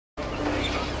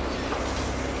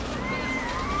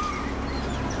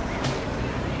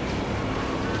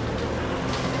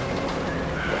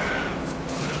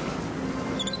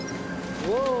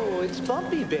It's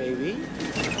bumpy, baby.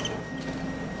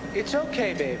 It's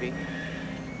okay, baby.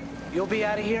 You'll be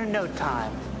out of here in no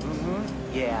time.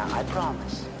 Mm-hmm. Yeah, I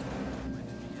promise.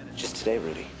 Just today,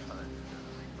 Rudy.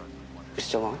 You're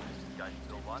still on?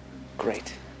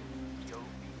 Great.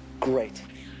 Great.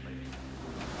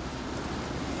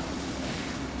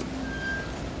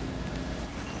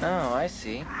 Oh, I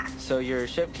see. So your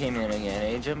ship came in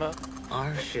again, eh, Jimbo?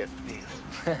 Our ship,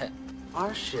 Neil.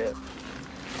 Our ship.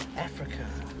 Africa.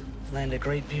 Land of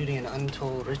great beauty and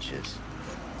untold riches.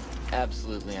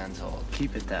 Absolutely untold.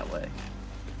 Keep it that way.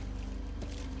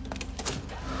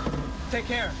 Take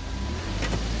care.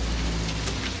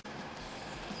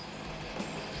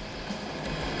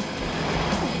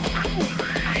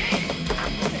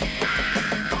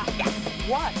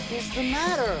 What is the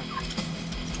matter?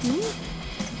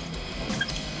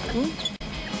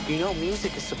 You know,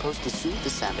 music is supposed to soothe the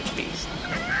savage beast.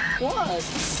 What?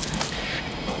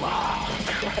 Oh,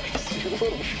 Christ, you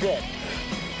little shit.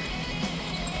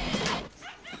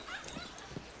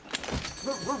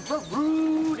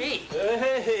 Rudy!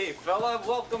 Hey, fella,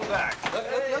 welcome back. Look.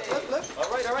 All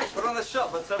right, put on the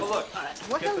shelf. Let's have a look.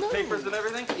 What? Get the papers and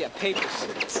everything? Yeah, papers.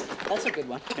 That's a good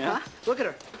one. Yeah? Huh? Look at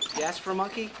her. You asked for a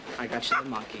monkey? I got you the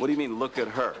monkey. What do you mean, look at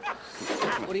her?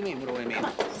 What do you mean? What do I mean?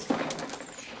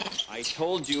 I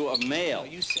told you a male. No,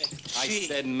 you said I she.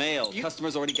 said male.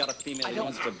 Customer's already got a female. He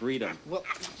wants to breed them. Well,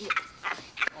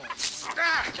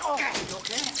 oh, okay.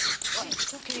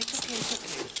 It's okay.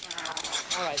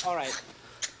 All right.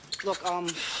 Look, I'll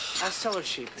sell her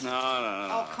sheep. No.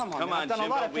 Oh, come on, man. I've done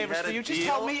Jimbo, a lot of we favors had for a you. Just deal,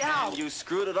 help me out. And you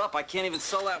screwed it up. I can't even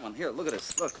sell that one. Here, look at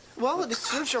this. Look. Well, it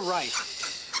serves you right.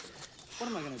 What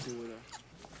am I gonna do with her?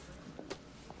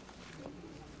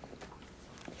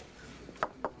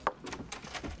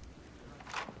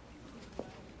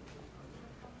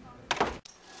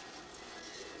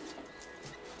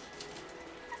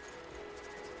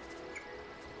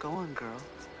 Go on, girl.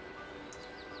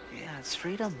 Yeah, it's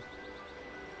freedom.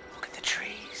 Look at the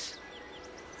trees.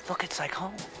 Look, it's like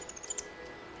home.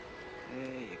 There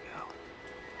you go.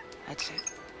 That's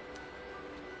it.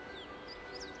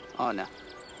 Oh, no.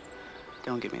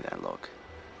 Don't give me that look.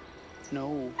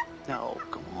 No,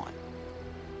 come on.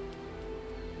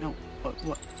 No,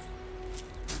 what?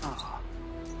 Oh.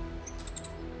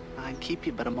 I'd keep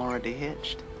you, but I'm already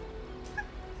hitched.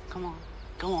 Come on,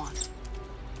 go on.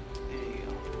 There you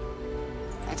go.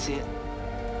 That's it.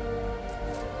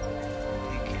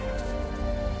 Take care.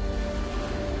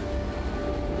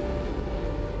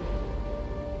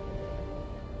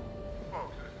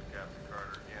 Folks, this is Captain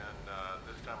Carter again.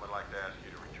 This time I'd like to ask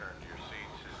you to return to your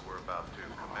seats as we're about to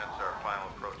commence our final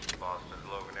approach to Boston's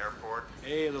Logan Airport.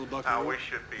 Hey, little buckaroo. We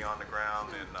should be on the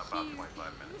ground in about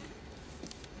 25 minutes.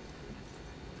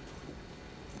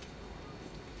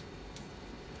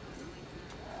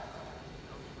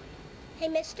 Hey,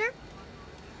 mister?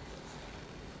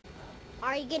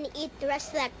 Are you gonna eat the rest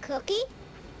of that cookie?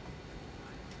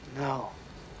 No.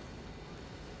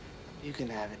 You can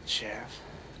have it, Sheriff.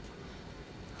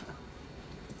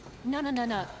 No.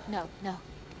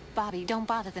 Bobby, don't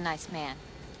bother the nice man.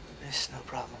 It's no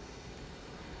problem.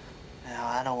 Now,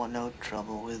 I don't want no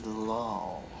trouble with the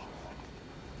law.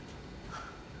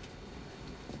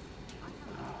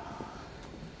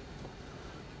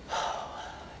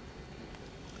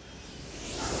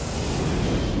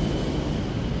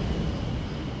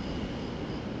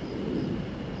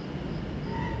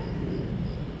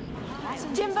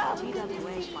 Jimbo!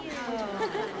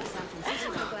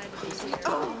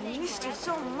 Oh, I missed you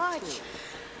so much.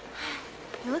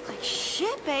 You look like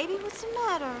shit, baby. What's the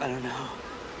matter? I don't know.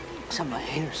 It's on my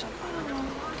hair or something.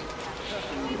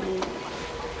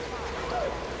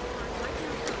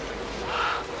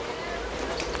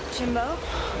 Jimbo?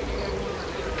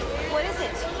 What is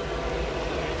it?